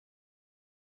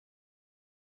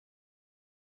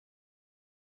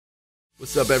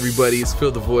What's up, everybody? It's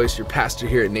Phil the Voice, your pastor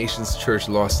here at Nations Church,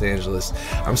 Los Angeles.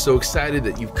 I'm so excited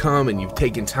that you've come and you've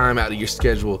taken time out of your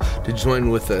schedule to join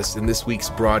with us in this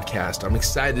week's broadcast. I'm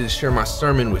excited to share my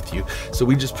sermon with you. So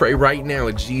we just pray right now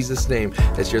in Jesus' name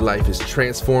that your life is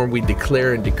transformed. We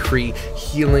declare and decree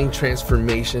healing,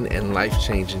 transformation, and life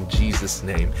change in Jesus'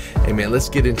 name. Amen. Let's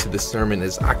get into the sermon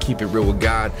as I keep it real with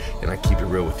God and I keep it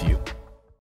real with you.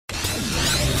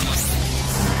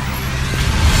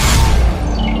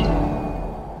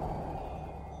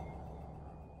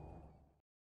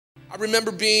 I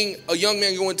remember being a young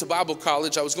man going to Bible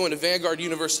college. I was going to Vanguard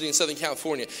University in Southern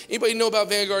California. Anybody know about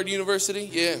Vanguard University?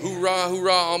 Yeah, hoorah,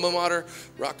 hoorah, alma mater,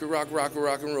 rock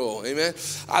and roll, amen.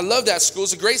 I love that school.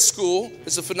 It's a great school.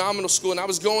 It's a phenomenal school, and I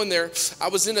was going there. I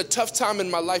was in a tough time in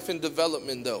my life and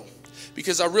development, though,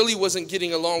 because I really wasn't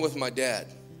getting along with my dad.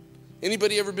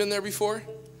 Anybody ever been there before?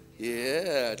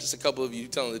 Yeah, just a couple of you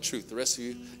telling the truth. The rest of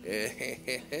you,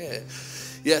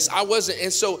 yes, I wasn't.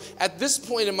 And so at this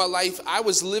point in my life, I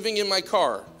was living in my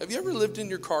car. Have you ever lived in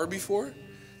your car before?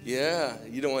 Yeah,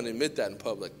 you don't want to admit that in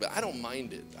public, but I don't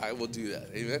mind it. I will do that,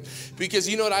 amen? Because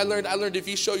you know what I learned? I learned if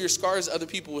you show your scars, other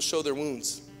people will show their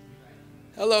wounds.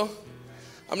 Hello?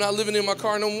 I'm not living in my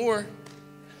car no more.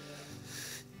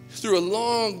 Through a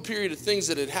long period of things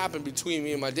that had happened between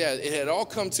me and my dad, it had all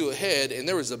come to a head, and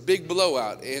there was a big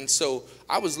blowout. And so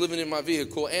I was living in my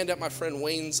vehicle and at my friend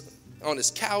Wayne's on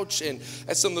his couch and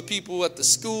at some of the people at the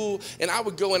school, and I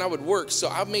would go and I would work. So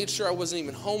I made sure I wasn't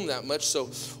even home that much,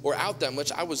 or out that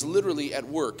much. I was literally at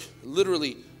work,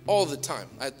 literally all the time.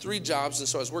 I had 3 jobs, and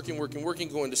so I was working,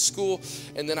 going to school,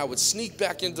 and then I would sneak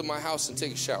back into my house and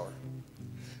take a shower.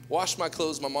 Wash my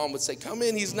clothes. My mom would say, "Come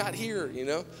in, he's not here," you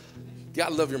know. You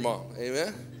gotta love your mom,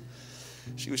 amen?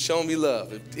 She was showing me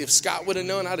love. If Scott would have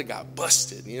known, I'd have got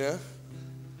busted, you know?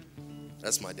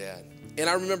 That's my dad. And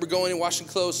I remember going and washing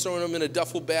clothes, throwing them in a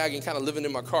duffel bag and kind of living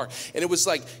in my car. And it was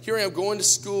like, here I am going to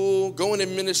school, going to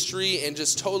ministry, and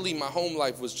just totally my home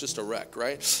life was just a wreck,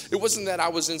 right? It wasn't that I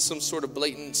was in some sort of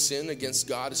blatant sin against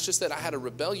God. It's just that I had a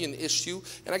rebellion issue,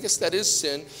 and I guess that is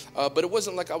sin. But it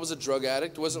wasn't like I was a drug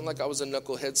addict. It wasn't like I was a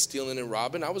knucklehead stealing and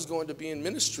robbing. I was going to be in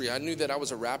ministry. I knew that I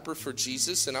was a rapper for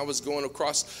Jesus, and I was going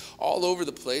across all over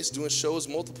the place, doing shows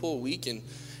multiple a week, and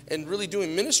really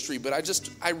doing ministry, but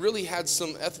I really had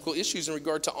some ethical issues in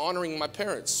regard to honoring my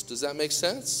parents. Does that make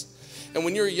sense? And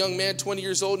when you're a young man, 20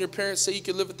 years old, and your parents say you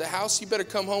can live at the house, you better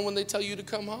come home when they tell you to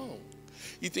come home.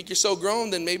 You think you're so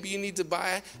grown, then maybe you need to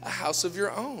buy a house of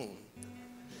your own.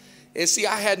 And see,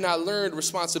 I had not learned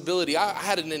responsibility. I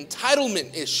had an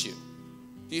entitlement issue.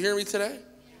 Do you hear me today?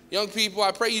 Young people,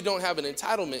 I pray you don't have an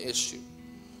entitlement issue.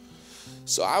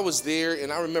 So I was there,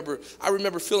 and I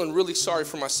remember feeling really sorry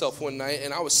for myself one night,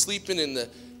 and I was sleeping in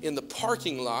the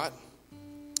parking lot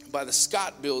by the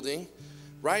Scott building,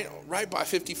 right by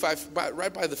 55,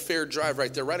 right by the Fair Drive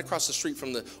right there, right across the street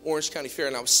from the Orange County Fair.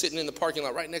 And I was sitting in the parking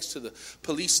lot right next to the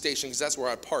police station because that's where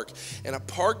I park. And I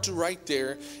parked right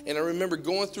there, and I remember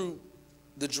going through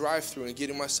the drive-thru and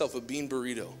getting myself a bean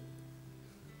burrito.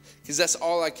 Because that's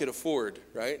all I could afford,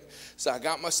 right? So I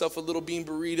got myself a little bean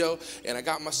burrito, and I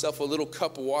got myself a little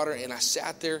cup of water, and I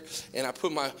sat there, and I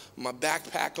put my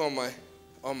backpack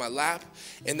on my lap,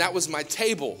 and that was my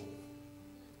table.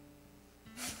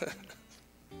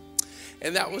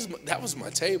 And that was my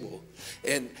table.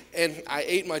 And I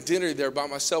ate my dinner there by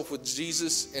myself with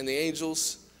Jesus and the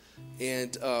angels,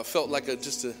 and felt like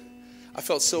I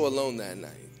felt so alone that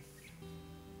night.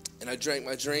 And I drank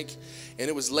my drink, and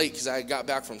it was late because I had got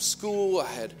back from school. I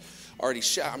had already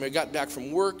showered. I got back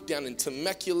from work down in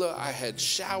Temecula. I had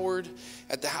showered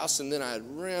at the house, and then I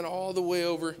ran all the way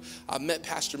over. I met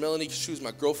Pastor Melanie because she was my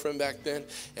girlfriend back then,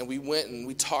 and we went and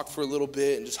we talked for a little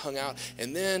bit and just hung out.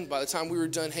 And then by the time we were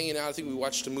done hanging out, I think we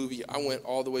watched a movie. I went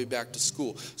all the way back to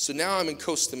school. So now I'm in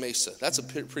Costa Mesa. That's a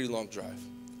pretty long drive.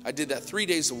 I did that 3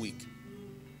 days a week.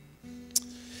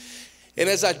 And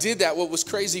as I did that, what was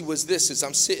crazy was is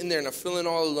I'm sitting there and I'm feeling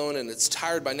all alone, and it's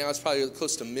tired by now. It's probably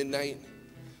close to midnight.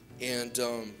 And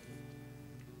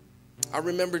I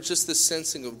remember just the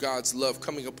sensing of God's love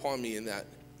coming upon me in that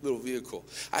little vehicle.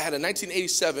 I had a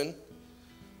 1987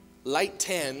 light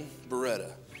tan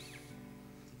Beretta.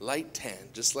 Light tan,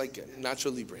 just like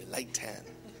Nacho Libre, light tan.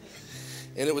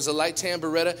 And it was a light tan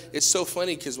Beretta. It's so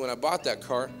funny because when I bought that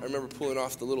car, I remember pulling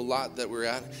off the little lot that we're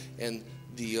at, and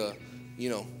the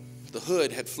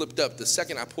hood had flipped up. The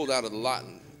second I pulled out of the lot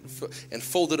and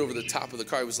folded over the top of the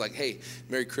car, it was like, "Hey,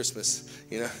 Merry Christmas,"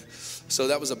 you know. So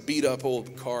that was a beat up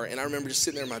old car, and I remember just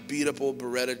sitting there in my beat up old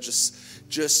Beretta,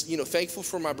 just thankful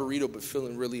for my burrito, but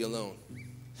feeling really alone.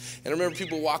 And I remember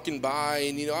people walking by,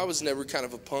 and, I was never kind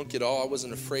of a punk at all. I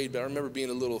wasn't afraid, but I remember being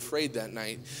a little afraid that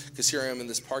night because here I am in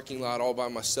this parking lot all by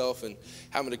myself and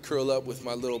having to curl up with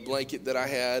my little blanket that I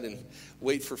had and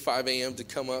wait for 5 a.m. to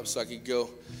come up so I could go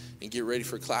and get ready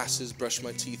for classes, brush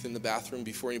my teeth in the bathroom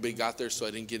before anybody got there so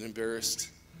I didn't get embarrassed.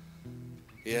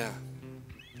 Yeah.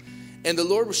 And the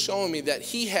Lord was showing me that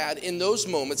he had, in those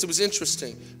moments, it was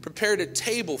interesting, prepared a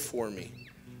table for me.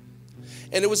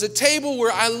 And it was a table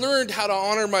where I learned how to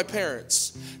honor my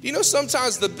parents.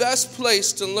 Sometimes the best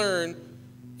place to learn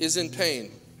is in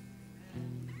pain.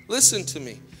 Listen to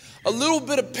me. A little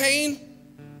bit of pain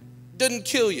doesn't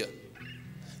kill you.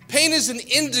 Pain is an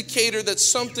indicator that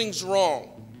something's wrong.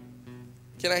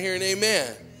 Can I hear an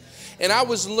amen? And I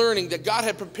was learning that God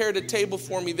had prepared a table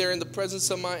for me there in the presence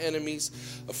of my enemies,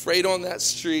 afraid on that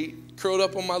street, curled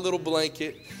up on my little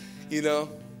blanket,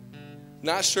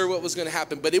 not sure what was going to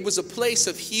happen. But it was a place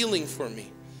of healing for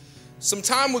me. Some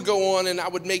time would go on and I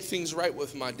would make things right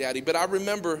with my daddy. But I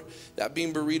remember that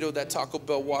bean burrito, that Taco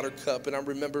Bell water cup, and I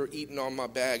remember eating on my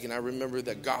bag, and I remember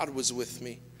that God was with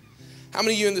me. How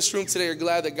many of you in this room today are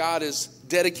glad that God is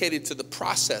dedicated to the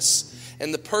process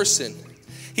and the person?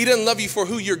 He doesn't love you for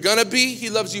who you're going to be. He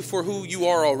loves you for who you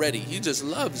are already. He just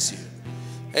loves you.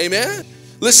 Amen?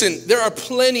 Listen, there are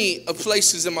plenty of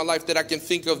places in my life that I can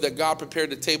think of that God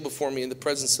prepared a table for me in the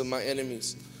presence of my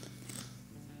enemies.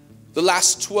 The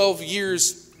last 12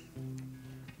 years,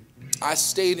 I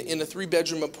stayed in a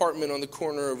 3-bedroom apartment on the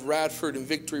corner of Radford and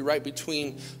Victory, right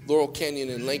between Laurel Canyon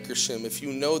and Lancashire. If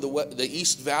you know the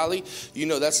East Valley, you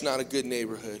know that's not a good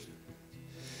neighborhood.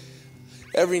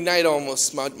 Every night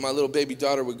almost, my little baby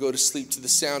daughter would go to sleep to the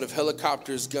sound of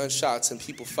helicopters, gunshots, and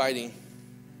people fighting.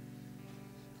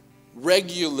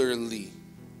 Regularly,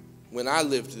 when I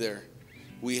lived there,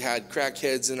 we had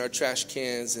crackheads in our trash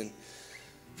cans and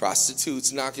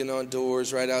prostitutes knocking on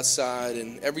doors right outside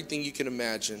and everything you can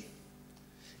imagine.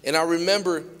 And I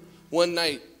remember one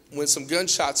night when some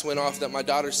gunshots went off that my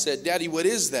daughter said, "Daddy, what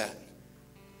is that?"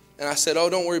 And I said, "Oh,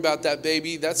 don't worry about that,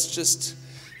 baby. That's just,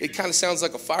 it kind of sounds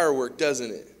like a firework,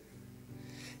 doesn't it?"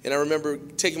 And I remember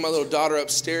taking my little daughter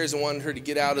upstairs and wanting her to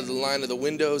get out of the line of the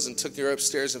windows, and took her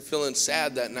upstairs and feeling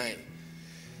sad that night.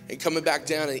 And coming back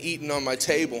down and eating on my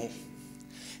table.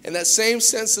 And that same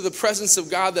sense of the presence of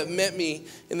God that met me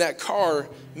in that car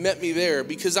met me there.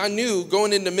 Because I knew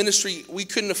going into ministry, we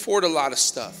couldn't afford a lot of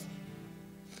stuff.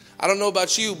 I don't know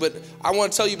about you, but I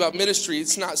want to tell you about ministry.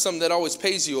 It's not something that always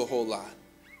pays you a whole lot.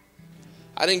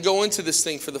 I didn't go into this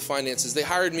thing for the finances. They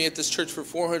hired me at this church for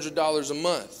 $400 a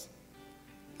month.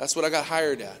 That's what I got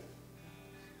hired at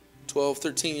 12,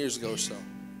 13 years ago or so.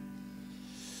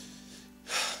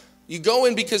 You go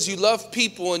in because you love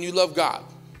people and you love God.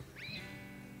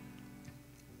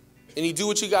 And you do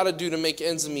what you got to do to make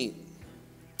ends meet.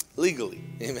 Legally.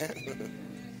 Amen.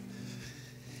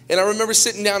 And I remember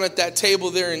sitting down at that table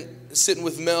there and sitting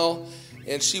with Mel.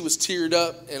 And she was teared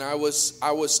up. And I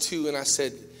was too. And I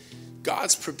said,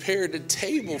 God's prepared a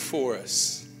table for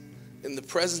us in the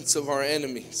presence of our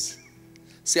enemies.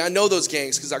 See, I know those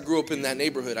gangs because I grew up in that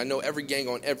neighborhood. I know every gang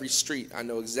on every street. I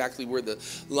know exactly where the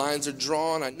lines are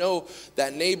drawn. I know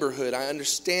that neighborhood. I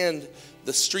understand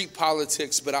the street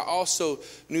politics, but I also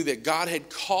knew that God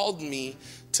had called me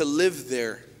to live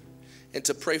there and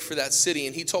to pray for that city.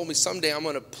 And he told me someday I'm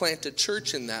going to plant a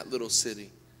church in that little city,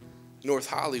 North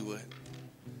Hollywood.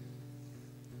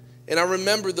 And I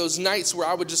remember those nights where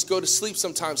I would just go to sleep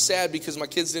sometimes sad because my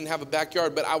kids didn't have a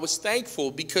backyard. But I was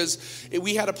thankful because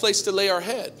we had a place to lay our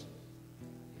head.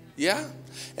 Yeah?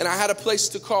 And I had a place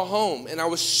to call home. And I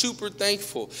was super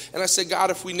thankful. And I said,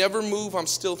 God, if we never move, I'm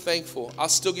still thankful. I'll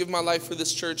still give my life for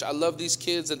this church. I love these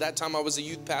kids. At that time, I was a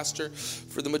youth pastor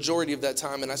for the majority of that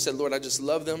time. And I said, Lord, I just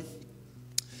love them.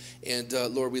 And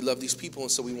Lord, we love these people.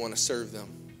 And so we want to serve them.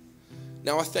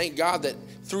 Now, I thank God that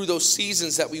through those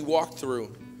seasons that we walked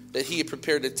through, that he had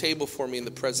prepared a table for me in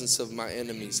the presence of my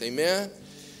enemies. Amen?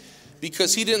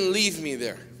 Because he didn't leave me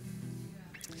there.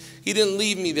 He didn't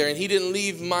leave me there, and he didn't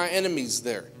leave my enemies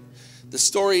there. The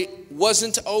story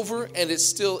wasn't over, and it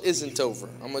still isn't over.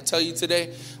 I'm going to tell you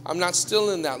today, I'm not still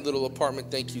in that little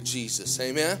apartment, thank you, Jesus.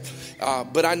 Amen?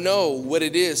 But I know what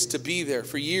it is to be there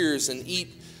for years and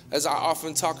eat, as I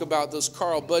often talk about, those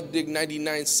Carl Buddig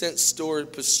 99-cent store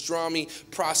pastrami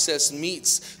processed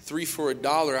meats, 3 for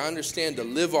 $1. I understand to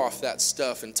live off that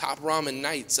stuff. And Top Ramen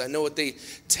Nights, I know what they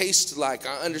taste like.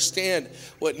 I understand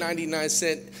what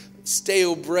 99-cent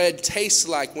stale bread tastes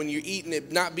like when you're eating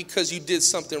it, not because you did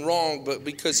something wrong, but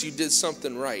because you did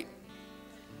something right.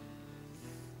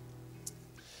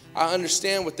 I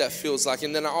understand what that feels like.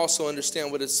 And then I also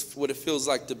understand what it feels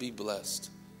like to be blessed.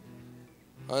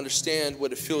 I understand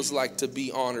what it feels like to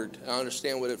be honored. I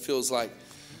understand what it feels like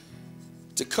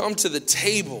to come to the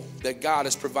table that God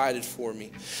has provided for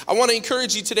me. I want to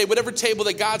encourage you today, whatever table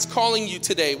that God's calling you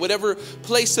today, whatever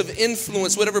place of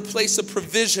influence, whatever place of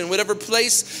provision, whatever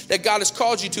place that God has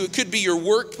called you to, it could be your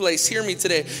workplace, hear me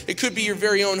today, it could be your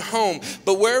very own home,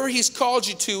 but wherever He's called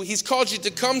you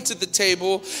to come to the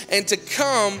table and to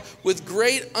come with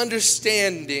great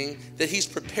understanding that He's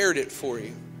prepared it for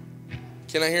you.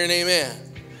 Can I hear an amen?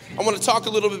 I want to talk a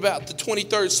little bit about the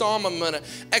 23rd Psalm. I'm going to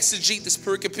exegete this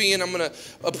pericope, and I'm going to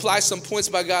apply some points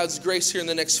by God's grace here in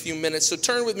the next few minutes. So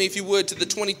turn with me, if you would, to the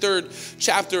 23rd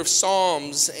chapter of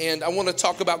Psalms, and I want to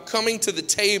talk about coming to the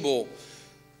table.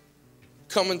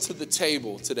 Coming to the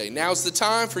table today. Now's the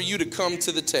time for you to come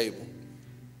to the table.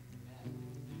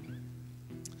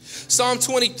 Psalm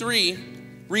 23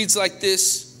 reads like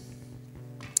this.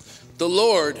 The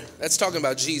Lord, that's talking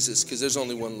about Jesus, because there's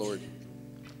only one Lord.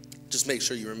 Just make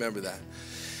sure you remember that.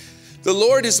 The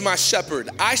Lord is my shepherd.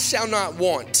 I shall not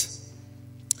want.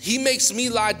 He makes me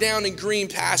lie down in green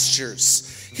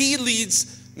pastures. He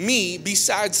leads me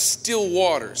beside still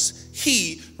waters.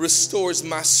 He restores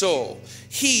my soul.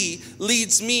 He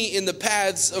leads me in the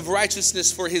paths of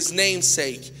righteousness for His name's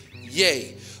sake.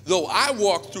 Yea, though I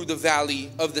walk through the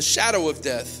valley of the shadow of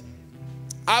death,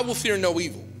 I will fear no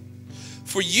evil.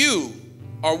 For you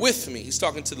are with me. He's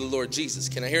talking to the Lord Jesus.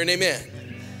 Can I hear an amen?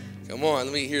 Come on,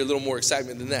 let me hear a little more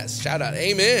excitement than that. Shout out,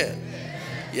 amen.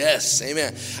 Yes,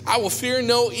 amen. I will fear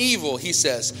no evil, he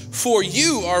says, for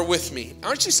you are with me.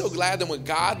 Aren't you so glad that when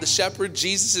God, the shepherd,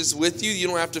 Jesus is with you, you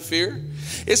don't have to fear?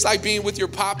 It's like being with your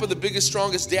papa, the biggest,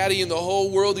 strongest daddy in the whole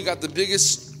world. You got the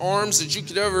biggest arms that you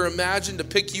could ever imagine to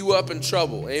pick you up in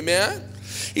trouble. Amen.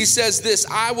 He says this,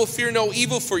 I will fear no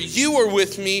evil, for you are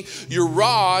with me. Your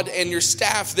rod and your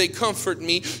staff, they comfort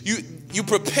me. You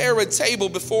prepare a table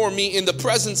before me in the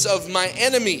presence of my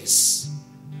enemies.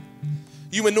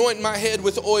 You anoint my head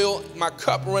with oil, my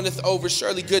cup runneth over.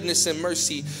 Surely goodness and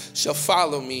mercy shall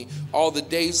follow me all the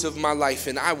days of my life,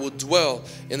 and I will dwell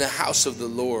in the house of the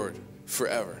Lord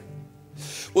forever.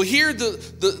 Well, here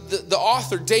the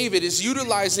author, David, is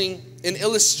utilizing an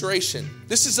illustration.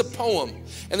 This is a poem,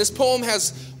 and this poem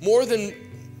has more than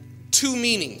two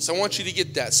meanings. I want you to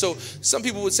get that. So some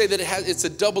people would say that it's a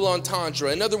double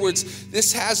entendre. In other words,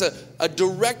 this has a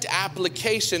direct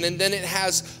application, and then it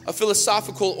has a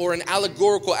philosophical or an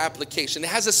allegorical application. It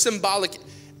has a symbolic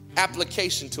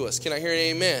application to us. Can I hear an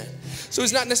amen? So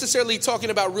he's not necessarily talking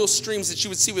about real streams that you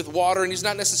would see with water, and he's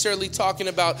not necessarily talking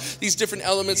about these different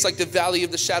elements like the valley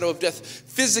of the shadow of death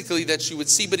physically that you would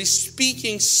see, but he's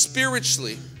speaking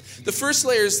spiritually. The first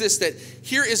layer is this, that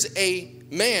here is a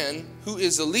man who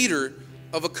is a leader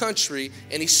of a country,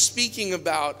 and he's speaking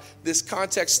about this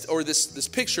context, or this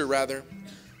picture rather,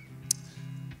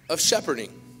 of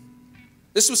shepherding.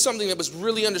 This was something that was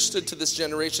really understood to this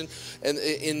generation and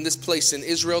in this place in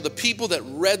Israel. The people that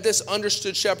read this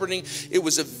understood shepherding. It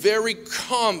was a very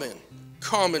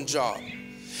common job.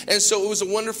 And so it was a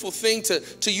wonderful thing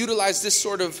to utilize this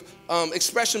sort of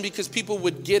expression, because people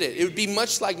would get it. It would be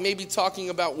much like maybe talking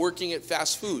about working at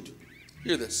fast food.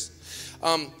 Hear this.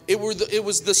 It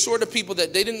was the sort of people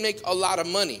that they didn't make a lot of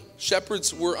money.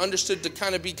 Shepherds were understood to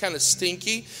kind of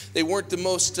stinky. They weren't the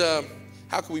most,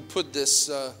 how can we put this,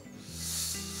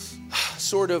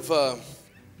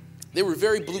 they were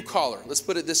very blue collar. Let's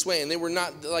put it this way. And they were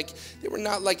not like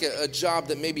a job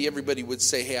that maybe everybody would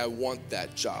say, hey, I want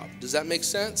that job. Does that make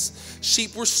sense?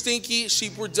 Sheep were stinky.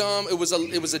 Sheep were dumb. It was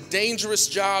a dangerous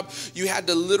job. You had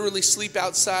to literally sleep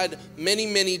outside many,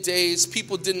 many days.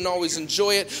 People didn't always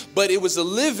enjoy it, but it was a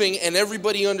living and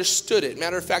everybody understood it.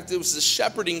 Matter of fact, it was a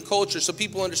shepherding culture. So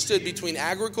people understood between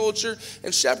agriculture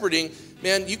and shepherding.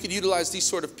 Man, you could utilize these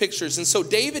sort of pictures. And so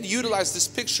David utilized this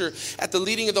picture at the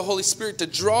leading of the Holy Spirit to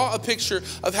draw a picture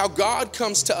of how God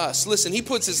comes to us. Listen, he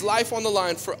puts his life on the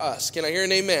line for us. Can I hear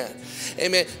an amen?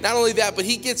 Amen. Not only that, but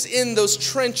he gets in those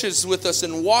trenches with us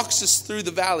and walks us through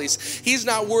the valleys. He's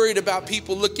not worried about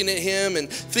people looking at him and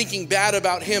thinking bad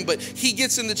about him, but he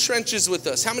gets in the trenches with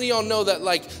us. How many of y'all know that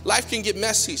life can get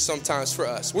messy sometimes for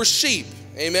us? We're sheep.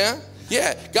 Amen.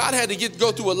 Yeah, God had to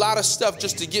go through a lot of stuff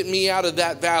just to get me out of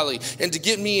that valley and to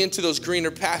get me into those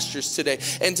greener pastures today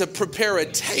and to prepare a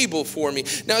table for me.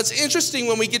 Now, it's interesting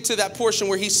when we get to that portion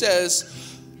where he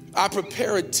says, I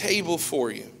prepare a table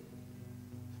for you.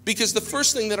 Because the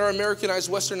first thing that our Americanized,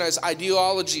 Westernized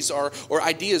ideologies are, or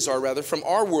ideas are rather, from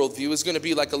our worldview is going to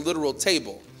be like a literal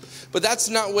table. But that's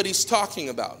not what he's talking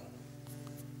about.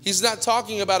 He's not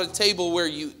talking about a table where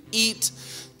you eat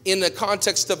in the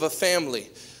context of a family.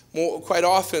 Quite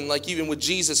often, like even with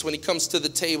Jesus, when he comes to the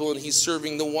table and he's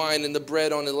serving the wine and the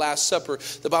bread on the Last Supper,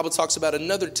 the Bible talks about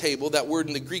another table. That word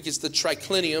in the Greek is the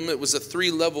triclinium. It was a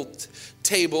 3-level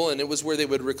table, and it was where they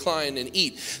would recline and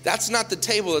eat. That's not the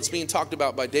table that's being talked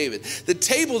about by David. The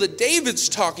table that David's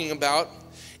talking about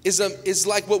is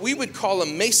like what we would call a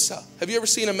mesa. Have you ever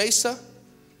seen a mesa?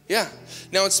 Yeah.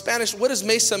 Now in Spanish, what does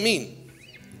mesa mean?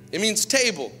 It means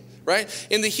table, right?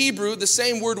 In the Hebrew, the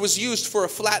same word was used for a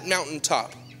flat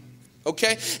mountaintop.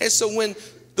 Okay? And so when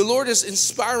the Lord is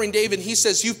inspiring David, he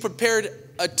says, you've prepared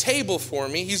a table for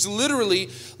me. He's literally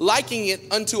likening it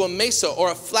unto a mesa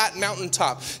or a flat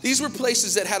mountaintop. These were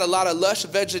places that had a lot of lush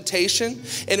vegetation,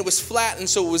 and it was flat, and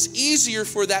so it was easier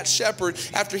for that shepherd,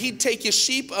 after he'd take his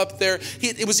sheep up there,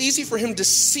 it was easy for him to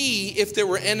see if there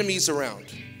were enemies around.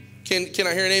 Can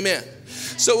I hear an amen?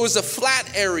 So it was a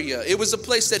flat area. It was a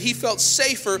place that he felt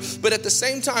safer, but at the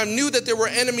same time knew that there were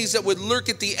enemies that would lurk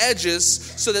at the edges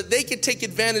so that they could take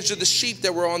advantage of the sheep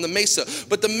that were on the mesa.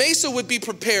 But the mesa would be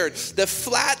prepared. The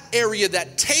flat area,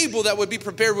 that table that would be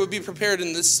prepared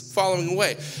in this following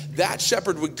way. That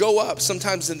shepherd would go up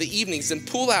sometimes in the evenings and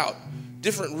pull out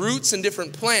different roots and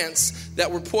different plants that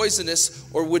were poisonous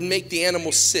or would make the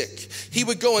animal sick. He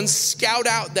would go and scout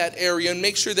out that area and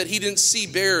make sure that he didn't see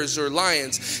bears or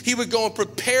lions. He would go and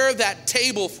prepare that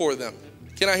table for them.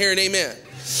 Can I hear an amen?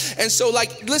 And so,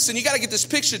 listen, you got to get this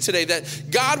picture today that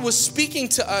God was speaking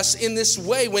to us in this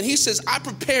way when he says, I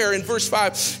prepare, in verse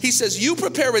 5, he says, you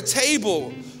prepare a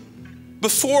table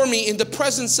before me in the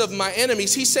presence of my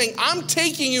enemies. He's saying, I'm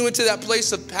taking you into that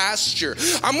place of pasture.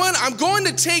 I'm going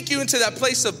to take you into that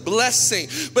place of blessing.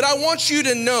 But I want you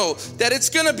to know that it's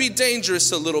going to be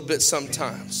dangerous a little bit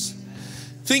sometimes.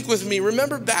 Think with me.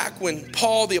 Remember back when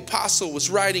Paul the apostle was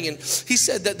writing, and he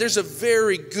said that there's a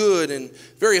very good and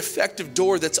very effective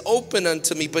door that's open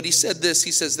unto me. But he said this,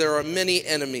 he says, there are many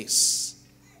enemies.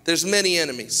 There's many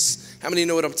enemies. How many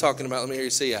know what I'm talking about? Let me hear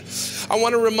you say yeah. I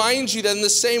want to remind you that in the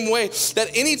same way that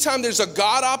anytime there's a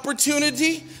God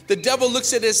opportunity, the devil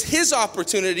looks at it as his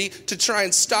opportunity to try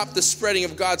and stop the spreading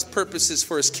of God's purposes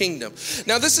for his kingdom.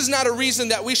 Now, this is not a reason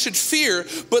that we should fear,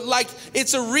 but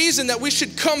it's a reason that we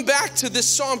should come back to this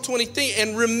Psalm 23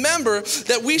 and remember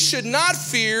that we should not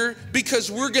fear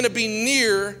because we're going to be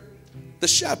near the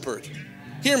shepherd.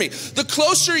 Hear me. The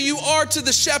closer you are to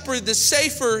the shepherd, the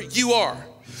safer you are.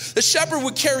 The shepherd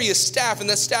would carry a staff, and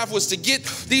that staff was to get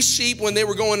these sheep when they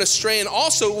were going astray, and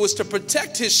also it was to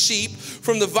protect his sheep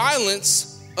from the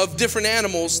violence of different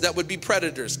animals that would be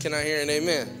predators. Can I hear an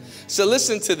amen? So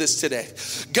listen to this today.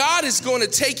 God is going to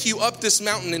take you up this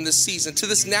mountain in this season to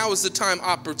this now is the time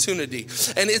opportunity.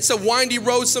 And it's a windy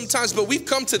road sometimes, but we've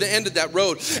come to the end of that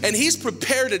road. And he's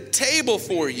prepared a table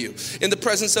for you in the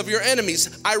presence of your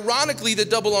enemies. Ironically, the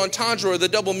double entendre or the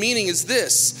double meaning is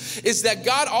this, is that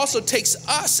God also takes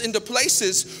us into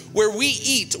places where we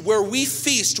eat, where we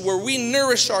feast, where we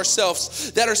nourish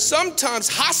ourselves that are sometimes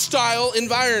hostile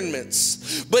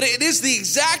environments. But it is the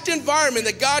exact environment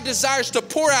that God desires to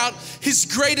pour out his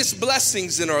greatest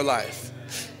blessings in our life.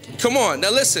 Come on,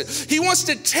 now listen. He wants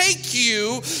to take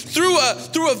you through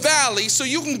a valley so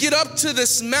you can get up to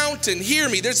this mountain. Hear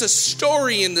me, there's a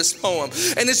story in this poem.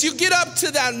 And as you get up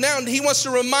to that mountain, he wants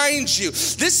to remind you,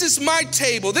 this is my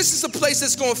table. This is a place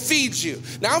that's going to feed you.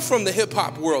 Now, I'm from the hip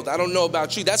hop world. I don't know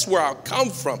about you. That's where I come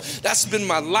from. That's been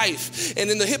my life. And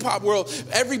in the hip hop world,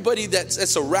 everybody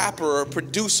that's a rapper or a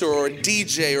producer or a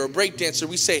DJ or a breakdancer,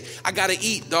 we say, I got to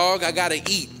eat, dog. I got to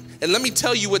eat. And let me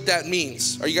tell you what that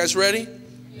means. Are you guys ready?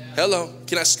 Hello,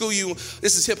 can I school you?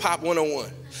 This is Hip Hop 101.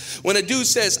 When a dude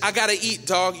says, I gotta eat,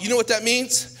 dog, you know what that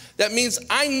means? That means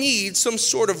I need some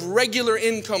sort of regular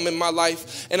income in my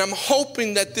life, and I'm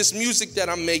hoping that this music that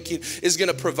I'm making is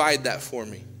gonna provide that for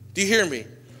me. Do you hear me?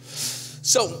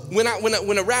 So when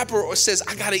a rapper says,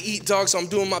 I gotta eat, dog, so I'm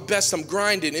doing my best, I'm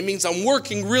grinding, it means I'm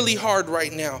working really hard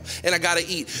right now and I gotta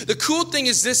eat. The cool thing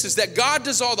is this, is that God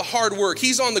does all the hard work.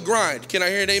 He's on the grind. Can I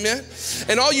hear an amen?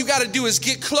 And all you gotta do is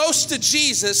get close to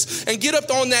Jesus and get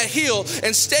up on that hill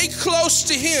and stay close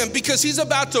to him because he's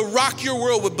about to rock your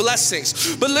world with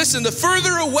blessings. But listen, the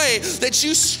further away that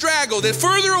you straggle, the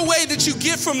further away that you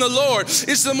get from the Lord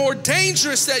is the more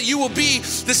dangerous that you will be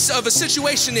of a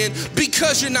situation in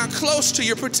because you're not close to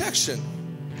your protection.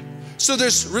 So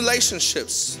there's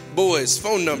relationships, boys,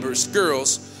 phone numbers,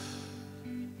 girls,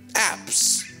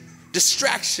 apps,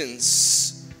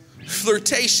 distractions,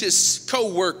 flirtatious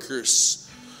co-workers,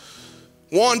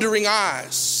 wandering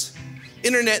eyes,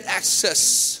 internet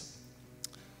access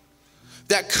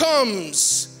that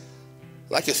comes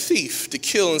like a thief to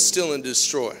kill and steal and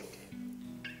destroy.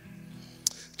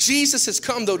 Jesus has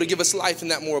come, though, to give us life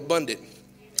and that more abundant.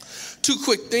 Two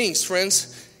quick things,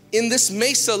 friends. in this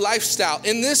Mesa lifestyle,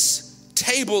 in this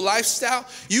table lifestyle,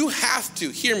 you have to,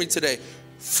 hear me today,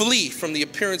 flee from the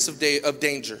appearance of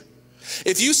danger.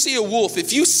 If you see a wolf,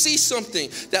 if you see something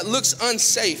that looks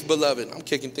unsafe, beloved, I'm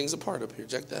kicking things apart up here.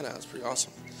 Check that out. It's pretty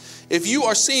awesome. If you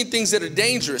are seeing things that are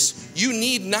dangerous, you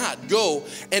need not go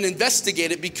and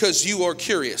investigate it because you are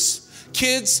curious.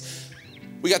 Kids,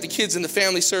 we got the kids in the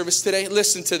family service today.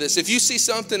 Listen to this. If you see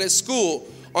something at school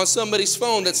on somebody's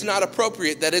phone that's not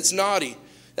appropriate, that it's naughty,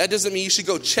 that doesn't mean you should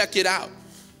go check it out.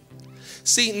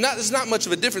 See, there's not much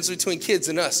of a difference between kids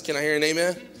and us. Can I hear an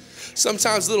amen?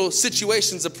 Sometimes little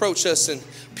situations approach us and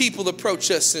people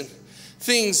approach us and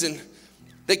things, and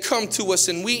they come to us,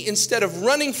 and we, instead of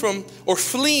running from or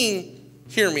fleeing,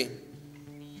 hear me,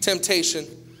 temptation,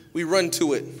 we run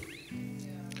to it.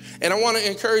 And I want to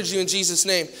encourage you in Jesus'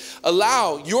 name,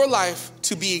 allow your life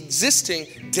to be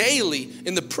existing daily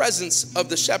in the presence of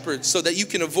the shepherd so that you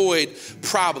can avoid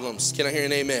problems. Can I hear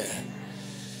an amen?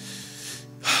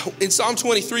 In Psalm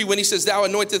 23, when he says, thou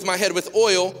anointeth my head with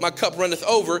oil, my cup runneth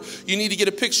over, you need to get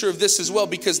a picture of this as well,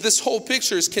 because this whole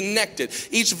picture is connected.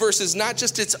 Each verse is not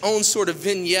just its own sort of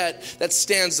vignette that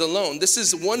stands alone. This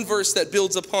is one verse that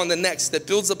builds upon the next, that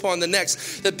builds upon the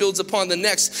next, that builds upon the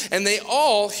next. And they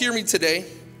all, hear me today,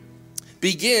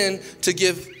 begin to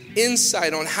give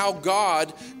insight on how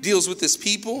God deals with his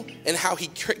people and how he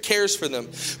cares for them.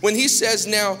 When he says,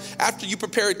 now, after you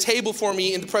prepare a table for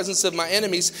me in the presence of my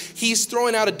enemies, he's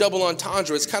throwing out a double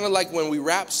entendre. It's kind of like when we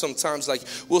rap sometimes, like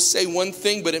we'll say one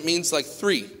thing, but it means like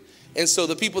three. And so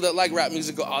the people that like rap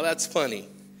music go, oh, that's funny,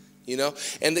 you know?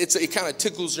 And it kind of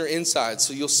tickles your inside.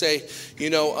 So you'll say, you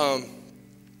know,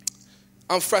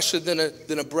 I'm fresher than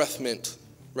a breath mint,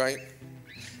 right?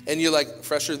 And you're like,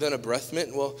 fresher than a breath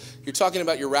mint? Well, you're talking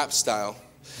about your rap style,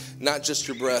 not just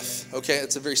your breath, okay?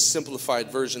 It's a very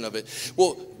simplified version of it.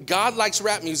 Well, God likes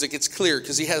rap music, it's clear,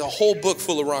 because he has a whole book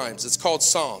full of rhymes. It's called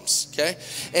Psalms, okay?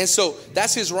 And so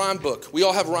that's his rhyme book. We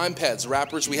all have rhyme pads.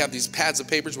 Rappers, we have these pads of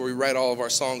papers where we write all of our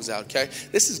songs out, okay?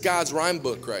 This is God's rhyme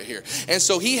book right here. And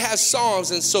so he has Psalms,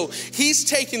 and so he's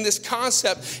taking this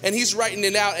concept and he's writing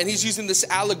it out, and he's using this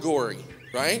allegory,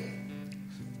 right?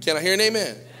 Can I hear an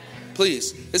amen?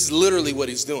 Please, this is literally what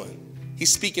he's doing.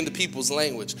 He's speaking the people's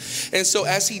language. And so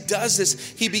as he does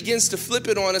this, he begins to flip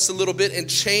it on us a little bit and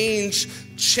change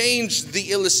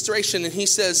the illustration. And he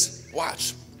says,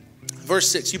 watch. Verse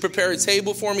 6, you prepare a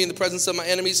table for me in the presence of my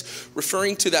enemies,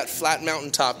 referring to that flat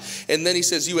mountaintop. And then he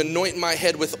says, you anoint my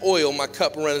head with oil, my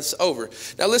cup runneth over.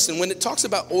 Now listen, when it talks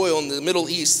about oil in the Middle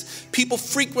East, people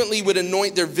frequently would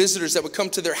anoint their visitors that would come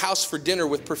to their house for dinner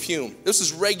with perfume. This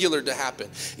is regular to happen.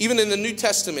 Even in the New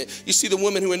Testament, you see the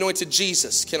woman who anointed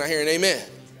Jesus. Can I hear an amen?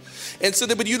 And so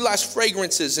they would utilize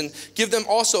fragrances and give them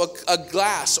also a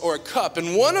glass or a cup.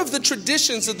 And one of the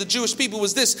traditions of the Jewish people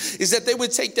was this, is that they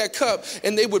would take that cup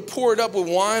and they would pour it up with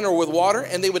wine or with water,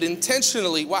 and they would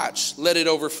intentionally, let it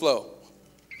overflow.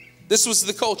 This was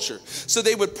the culture. So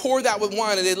they would pour that with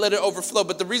wine and they'd let it overflow.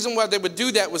 But the reason why they would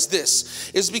do that was this,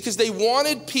 is because they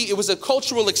wanted, it was a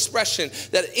cultural expression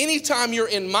that anytime you're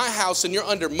in my house and you're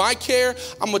under my care,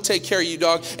 I'm going to take care of you,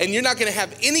 dog. And you're not going to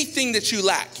have anything that you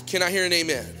lack. Can I hear an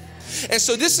amen? And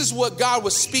so this is what God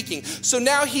was speaking. So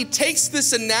now he takes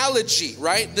this analogy,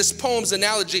 right? This poem's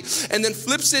analogy, and then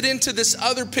flips it into this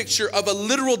other picture of a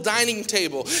literal dining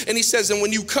table. And he says, and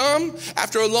when you come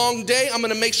after a long day, I'm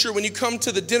going to make sure when you come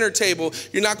to the dinner table,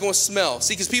 you're not going to smell.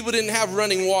 See, because people didn't have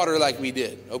running water like we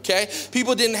did, okay?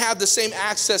 People didn't have the same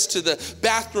access to the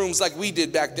bathrooms like we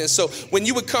did back then. So when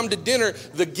you would come to dinner,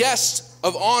 the guests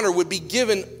of honor would be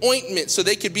given ointment so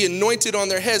they could be anointed on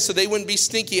their heads so they wouldn't be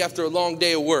stinky after a long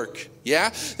day of work.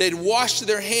 Yeah? They'd wash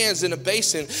their hands in a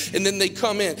basin, and then they'd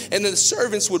come in, and then the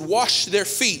servants would wash their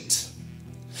feet.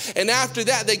 And after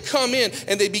that, they'd come in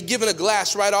and they'd be given a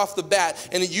glass right off the bat,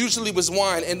 and it usually was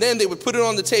wine. And then they would put it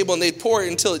on the table and they'd pour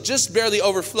it until it just barely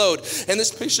overflowed. And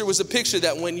this picture was a picture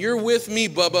that when you're with me,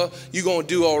 Bubba, you're going to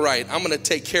do all right. I'm going to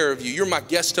take care of you. You're my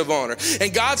guest of honor.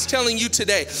 And God's telling you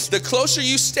today, the closer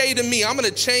you stay to me, I'm going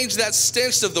to change that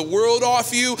stench of the world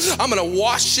off you. I'm going to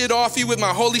wash it off you with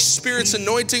my Holy Spirit's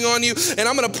anointing on you. And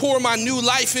I'm going to pour my new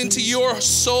life into your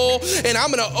soul. And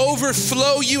I'm going to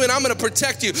overflow you, and I'm going to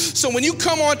protect you. So when you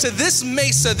come on to this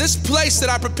Mesa, this place that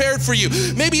I prepared for you,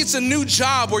 maybe it's a new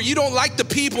job where you don't like the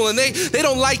people and they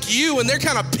don't like you and they're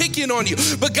kind of picking on you.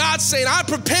 But God's saying, I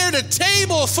prepared a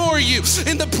table for you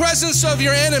in the presence of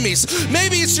your enemies.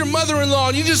 Maybe it's your mother-in-law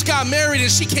and you just got married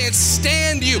and she can't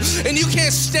stand you and you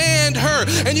can't stand her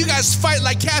and you guys fight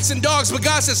like cats and dogs. But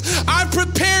God says, I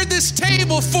prepared this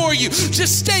table for you.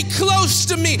 Just stay close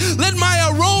to me. Let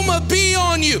my aroma be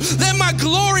on you. Let my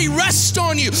glory rest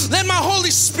on you. Let my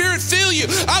Holy Spirit fill you.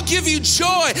 I'll give you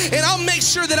joy, and I'll make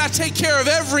sure that I take care of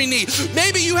every need.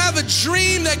 Maybe you have a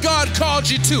dream that God called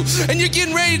you to, and you're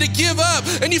getting ready to give up,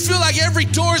 and you feel like every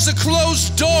door is a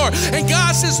closed door, and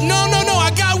God says, no,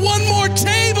 I got one more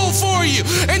table for you,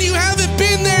 and you haven't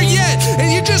been there yet,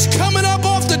 and you're just coming up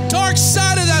off the dark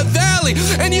side of that valley,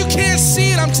 and you can't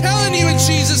see it. I'm telling you in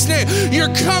Jesus' name,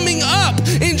 you're coming up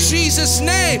in Jesus'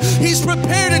 name. He's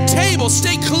prepared a table.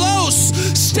 Stay close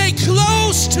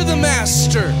to the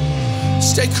Master.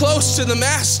 Stay close to the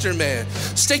Master, man.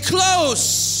 Stay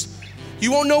close.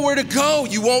 You won't know where to go.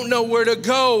 You won't know where to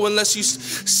go unless you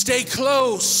stay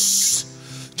close.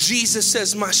 Jesus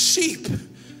says, my sheep,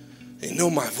 they know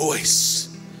my voice.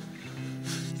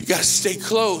 You got to stay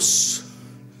close.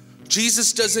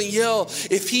 Jesus doesn't yell.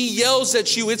 If he yells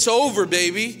at you, it's over,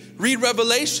 baby. Read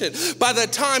Revelation. By the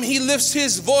time he lifts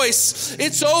his voice,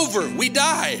 it's over. We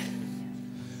die.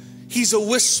 He's a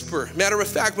whisper. Matter of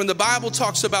fact, when the Bible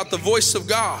talks about the voice of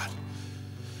God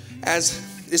as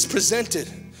is presented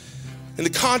in the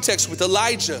context with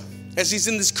Elijah, as he's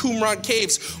in this Qumran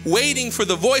caves waiting for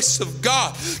the voice of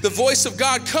God. The voice of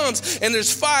God comes, and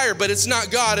there's fire, but it's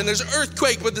not God. And there's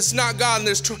earthquake, but it's not God. And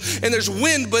there's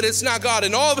wind, but it's not God.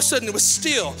 And all of a sudden it was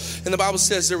still. And the Bible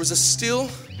says there was a still,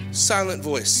 silent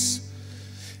voice.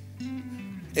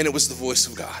 And it was the voice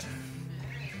of God.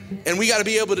 And we got to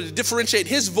be able to differentiate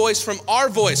his voice from our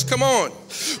voice. Come on.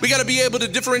 We got to be able to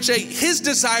differentiate his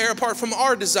desire apart from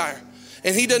our desire.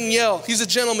 And he doesn't yell. He's a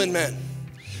gentleman, man.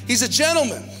 He's a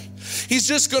gentleman. He's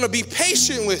just going to be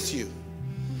patient with you.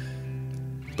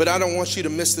 But I don't want you to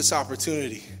miss this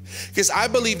opportunity, because I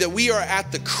believe that we are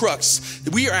at the crux.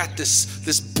 We are at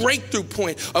this breakthrough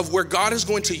point of where God is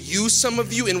going to use some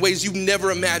of you in ways you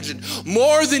never imagined,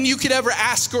 more than you could ever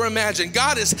ask or imagine.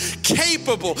 God is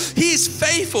capable. He's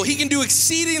faithful. He can do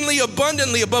exceedingly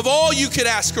abundantly above all you could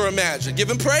ask or imagine. Give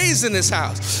him praise in this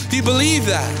house. Do you believe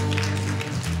that?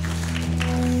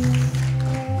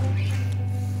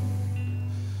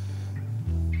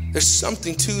 There's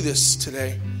something to this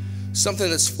today, something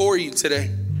that's for you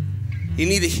today. You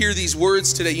need to hear these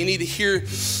words today. You need to hear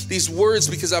these words,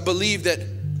 because I believe that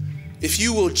if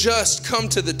you will just come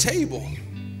to the table,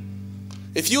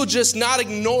 if you'll just not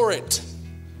ignore it,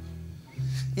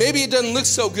 maybe it doesn't look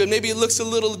so good. Maybe it looks a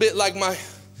little bit like my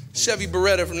Chevy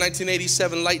Beretta from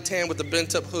 1987, light tan with a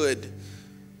bent up hood.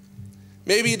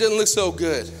 Maybe it doesn't look so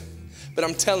good, but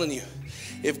I'm telling you,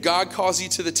 if God calls you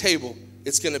to the table,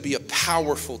 it's going to be a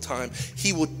powerful time.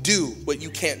 He will do what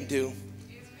you can't do.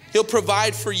 He'll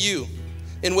provide for you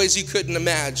in ways you couldn't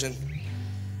imagine.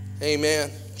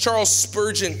 Amen. Charles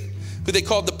Spurgeon, who they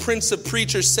called the Prince of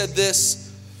Preachers, said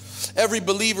this: every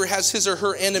believer has his or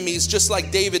her enemies, just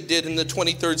like David did in the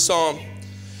 23rd Psalm.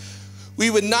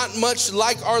 We would not much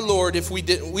like our Lord if we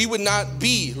didn't. We would not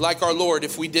be like our Lord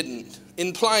if we didn't,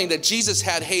 implying that Jesus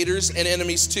had haters and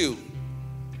enemies too.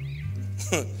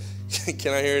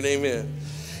 Can I hear an amen?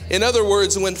 In other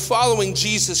words, when following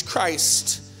Jesus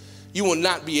Christ, you will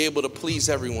not be able to please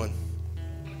everyone.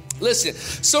 Listen,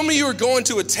 some of you are going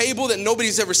to a table that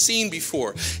nobody's ever seen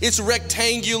before. It's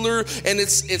rectangular and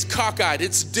it's cockeyed.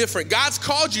 It's different. God's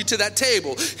called you to that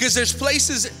table because there's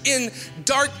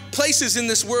dark places in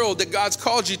this world that God's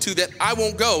called you to that I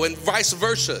won't go, and vice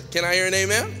versa. Can I hear an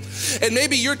amen? And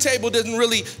maybe your table doesn't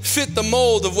really fit the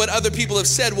mold of what other people have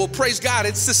said. Well, praise God,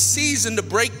 it's the season to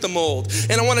break the mold.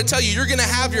 And I want to tell you, you're going to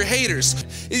have your haters.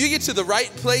 If you get to the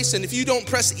right place and if you don't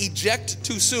press eject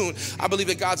too soon, I believe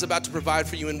that God's about to provide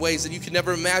for you in ways that you can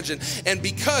never imagine. And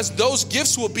because those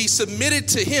gifts will be submitted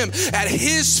to him at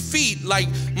his feet, like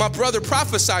my brother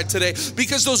prophesied today,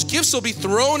 because those gifts will be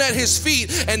thrown at his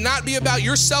feet and not be about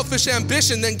your selfish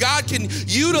ambition, then God can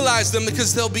utilize them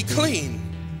because they'll be clean.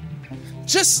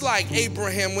 Just like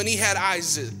Abraham when he had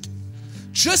Isaac,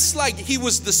 just like he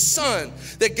was the son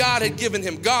that God had given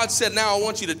him. God said, now I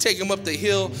want you to take him up the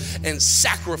hill and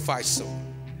sacrifice him.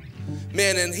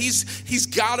 Man, and he's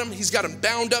got him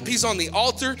bound up. He's on the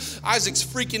altar. Isaac's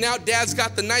freaking out. Dad's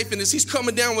got the knife, and as he's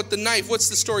coming down with the knife, what's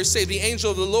the story say? The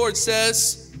angel of the Lord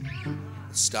says,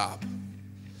 stop.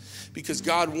 Because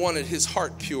God wanted his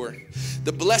heart pure.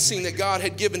 The blessing that God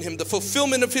had given him, the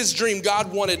fulfillment of his dream,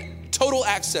 God wanted total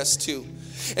access to.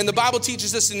 And the Bible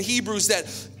teaches us in Hebrews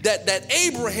that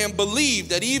Abraham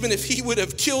believed that even if he would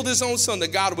have killed his own son,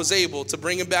 that God was able to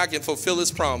bring him back and fulfill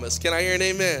his promise. Can I hear an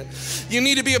amen? You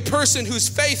need to be a person who's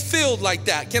faith-filled like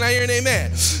that. Can I hear an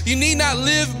amen? You need not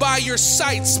live by your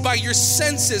sights, by your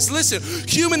senses. Listen,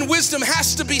 human wisdom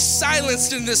has to be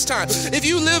silenced in this time. If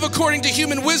you live according to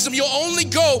human wisdom, you'll only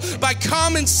go by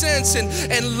common sense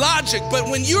and logic. But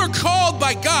when you're called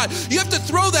by God, you have to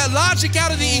throw that logic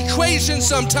out of the equation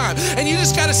sometime. And you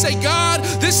just got to say, God,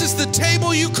 this is the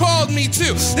table you called me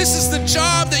to. This is the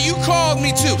job that you called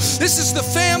me to. This is the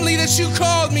family that you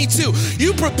called me to.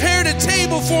 You prepared a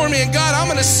table for me, and God, I'm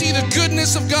going to see the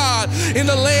goodness of God in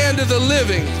the land of the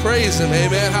living. Praise him,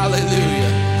 amen. Hallelujah.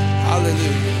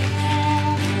 Hallelujah.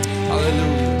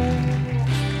 Hallelujah.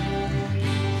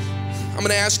 I'm going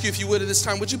to ask you, if you would, at this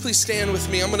time, would you please stand with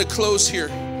me? I'm going to close here.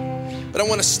 But I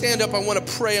want to stand up. I want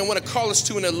to pray. I want to call us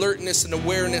to an alertness and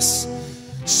awareness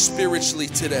spiritually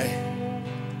today.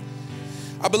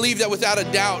 I believe that without a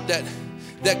doubt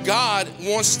that God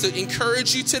wants to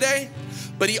encourage you today,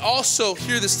 but he also,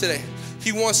 hear this today,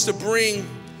 he wants to bring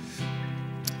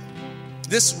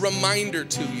this reminder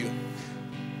to you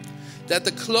that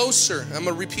the closer, I'm going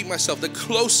to repeat myself, the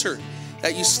closer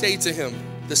that you stay to him,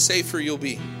 the safer you'll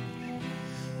be.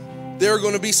 There are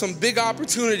going to be some big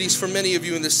opportunities for many of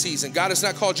you in this season. God has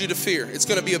not called you to fear. It's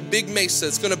going to be a big mesa.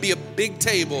 It's going to be a big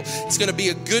table. It's going to be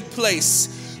a good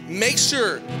place. Make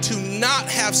sure to not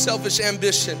have selfish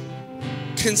ambition,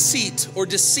 conceit, or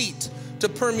deceit to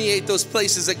permeate those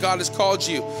places that God has called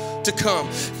you to come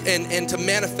and to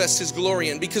manifest his glory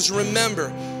in. Because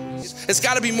remember, it's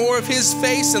got to be more of his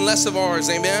face and less of ours,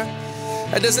 amen?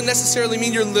 That doesn't necessarily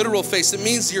mean your literal face. It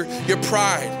means your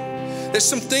pride. There's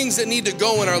some things that need to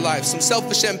go in our life, some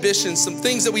selfish ambitions, some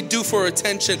things that we do for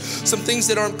attention, some things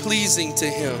that aren't pleasing to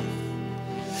him.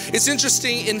 It's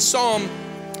interesting, in Psalm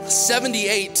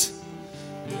 78,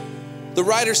 the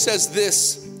writer says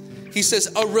this. He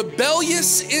says, a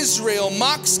rebellious Israel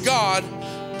mocks God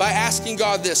by asking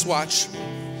God this, watch.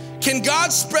 Can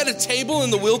God spread a table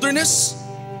in the wilderness?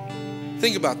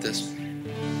 Think about this.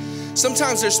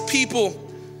 Sometimes there's people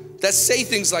that say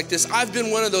things like this. I've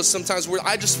been one of those sometimes where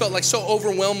I just felt like so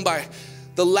overwhelmed by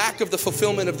the lack of the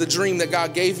fulfillment of the dream that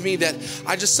God gave me that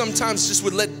I just sometimes just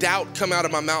would let doubt come out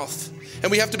of my mouth. And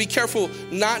we have to be careful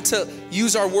not to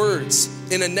use our words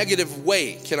in a negative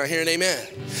way. Can I hear an amen?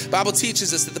 The Bible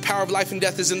teaches us that the power of life and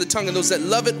death is in the tongue, and those that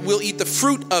love it will eat the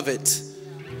fruit of it.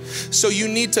 So you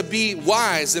need to be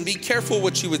wise and be careful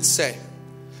what you would say.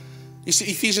 You see,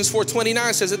 Ephesians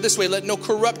 4:29 says it this way, let no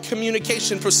corrupt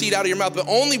communication proceed out of your mouth, but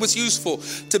only what's useful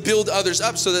to build others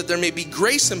up so that there may be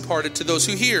grace imparted to those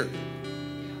who hear.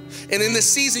 And in this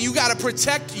season, you got to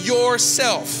protect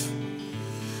yourself.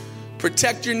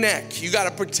 Protect your neck. You got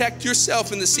to protect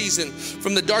yourself in the season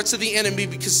from the darts of the enemy,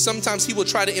 because sometimes he will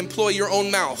try to employ your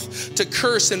own mouth to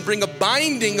curse and bring a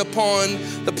binding upon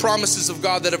the promises of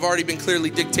God that have already been clearly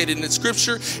dictated in the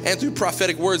scripture and through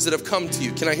prophetic words that have come to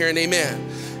you. Can I hear an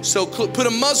amen? So put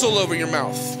a muzzle over your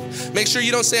mouth. Make sure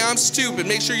you don't say, I'm stupid.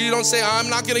 Make sure you don't say, I'm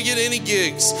not going to get any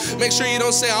gigs. Make sure you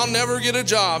don't say, I'll never get a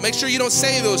job. Make sure you don't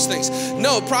say those things.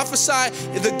 No, prophesy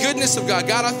the goodness of God.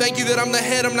 God, I thank you that I'm the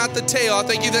head, I'm not the tail. I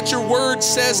thank you that your word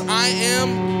says I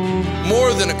am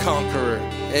more than a conqueror.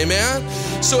 Amen?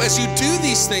 So as you do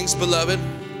these things, beloved,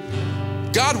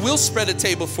 God will spread a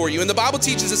table for you. And the Bible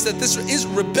teaches us that this is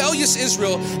rebellious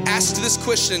Israel asked this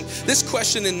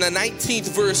question in the 19th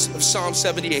verse of Psalm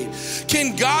 78.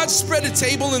 Can God spread a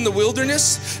table in the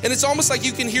wilderness? And it's almost like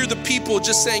you can hear the people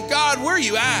just saying, God, where are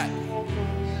you at?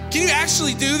 Can you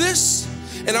actually do this?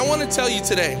 And I want to tell you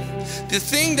today, the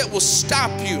thing that will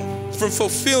stop you from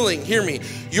fulfilling, hear me,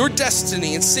 your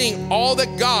destiny and seeing all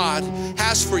that God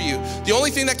has for you, the only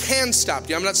thing that can stop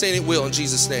you, I'm not saying it will in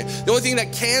Jesus' name, the only thing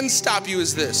that can stop you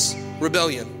is this: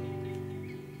 rebellion.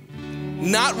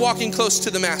 Not walking close to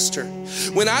the master.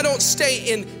 When I don't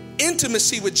stay in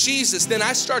intimacy with Jesus, then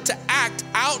I start to act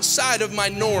outside of my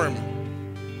norm.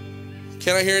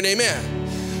 Can I hear an amen?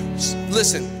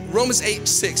 Listen. Romans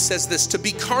 8:6 says this, to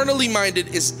be carnally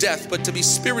minded is death, but to be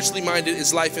spiritually minded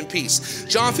is life and peace.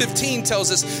 John 15 tells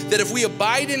us that if we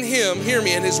abide in him, hear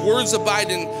me, and his words abide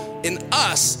in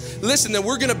us, listen, then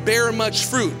we're going to bear much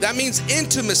fruit. That means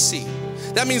intimacy.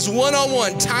 That means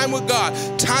one-on-one, time with God,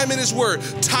 time in his word,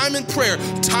 time in prayer,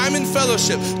 time in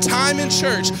fellowship, time in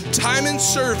church, time in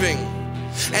serving.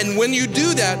 And when you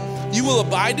do that, you will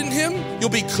abide in him. You'll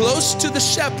be close to the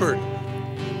shepherd.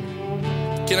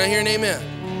 Can I hear an amen?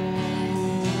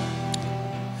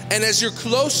 And as you're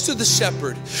close to the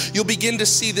shepherd, you'll begin to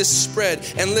see this spread.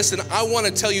 And listen, I want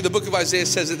to tell you, the book of Isaiah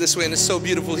says it this way, and it's so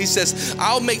beautiful. He says,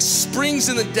 I'll make springs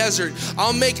in the desert.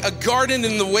 I'll make a garden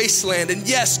in the wasteland. And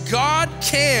yes, God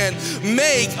can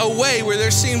make a way where there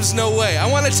seems no way.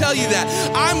 I want to tell you that.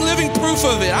 I'm living proof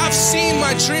of it. I've seen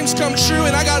my dreams come true,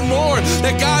 and I got more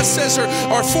that God says are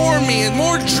for me, and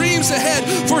more dreams ahead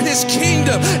for his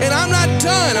kingdom. And I'm not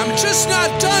done. I'm just not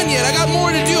done yet. I got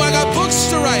more to do. I got books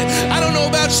to write. I don't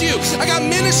know about you. I got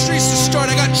ministries to start.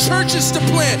 I got churches to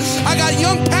plant. I got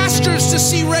young pastors to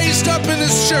see raised up in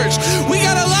this church. We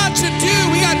got a lot to do.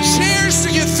 We got chairs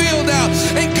to get filled out.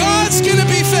 And God's going to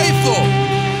be faithful.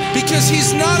 because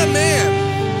he's not a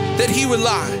man that he would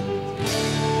lie.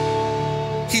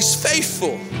 He's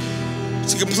faithful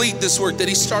to complete this work that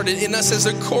he started in us as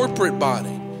a corporate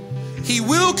body. He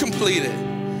will complete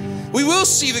it. We will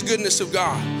see the goodness of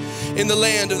God in the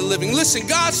land of the living. Listen,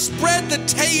 God spread the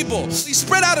table. He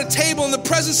spread out a table in the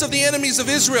presence of the enemies of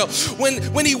Israel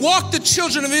when he walked the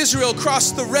children of Israel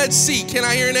across the Red Sea. Can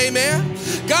I hear an amen?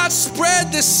 God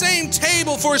spread this same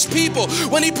table for his people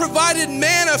when he provided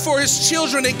manna for his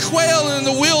children and quail in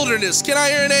the wilderness. Can I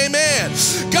hear an amen?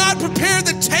 God prepared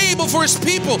the table for his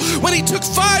people when he took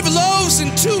 5 loaves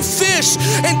and 2 fish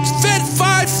and fed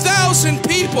 5,000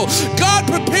 people. God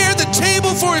prepared the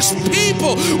table for his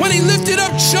people when he lifted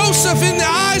up Joseph in the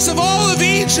eyes of all of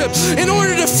Egypt in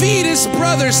order to feed his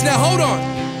brothers. Now hold on,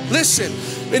 listen,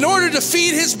 in order to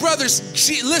feed his brothers,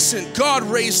 listen, God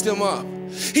raised him up.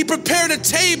 He prepared a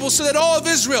table so that all of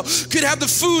Israel could have the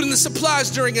food and the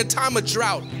supplies during a time of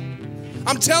drought.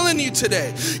 I'm telling you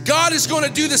today, God is going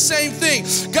to do the same thing.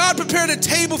 God prepared a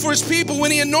table for his people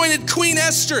when he anointed Queen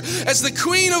Esther as the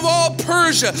queen of all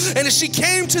Persia. And as she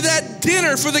came to that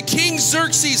dinner for the king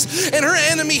Xerxes, and her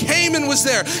enemy Haman was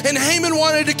there, and Haman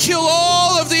wanted to kill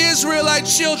all of the Israelite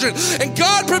children. And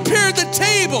God prepared the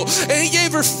table, and he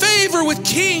gave her favor with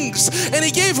kings, and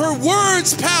he gave her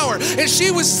words power. And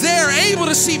she was there able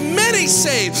to see many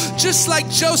saved, just like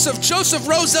Joseph. Joseph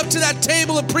rose up to that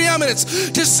table of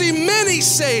preeminence to see many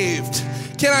saved.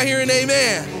 Can I hear an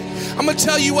amen? I'm going to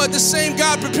tell you what, the same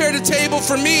God prepared a table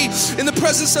for me in the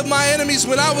presence of my enemies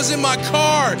when I was in my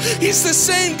car. He's the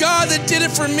same God that did it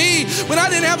for me when I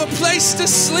didn't have a place to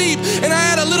sleep and I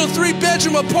had a little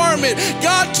 3-bedroom apartment.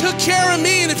 God took care of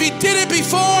me, and if he did it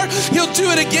before, he'll do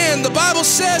it again. The Bible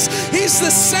says he's the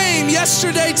same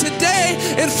yesterday, today,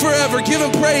 and forever. Give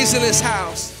him praise in his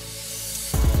house.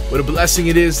 What a blessing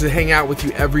it is to hang out with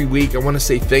you every week. I want to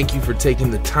say thank you for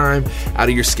taking the time out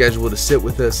of your schedule to sit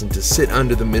with us and to sit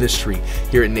under the ministry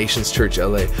here at Nations Church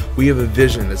LA. We have a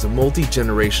vision as a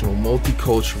multi-generational,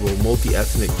 multicultural,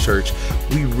 multi-ethnic church.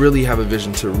 We really have a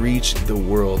vision to reach the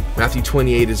world. Matthew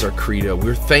 28 is our credo.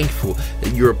 We're thankful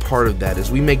that you're a part of that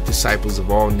as we make disciples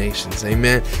of all nations.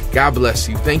 Amen. God bless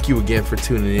you. Thank you again for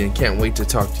tuning in. Can't wait to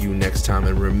talk to you next time.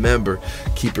 And remember,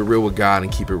 keep it real with God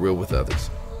and keep it real with others.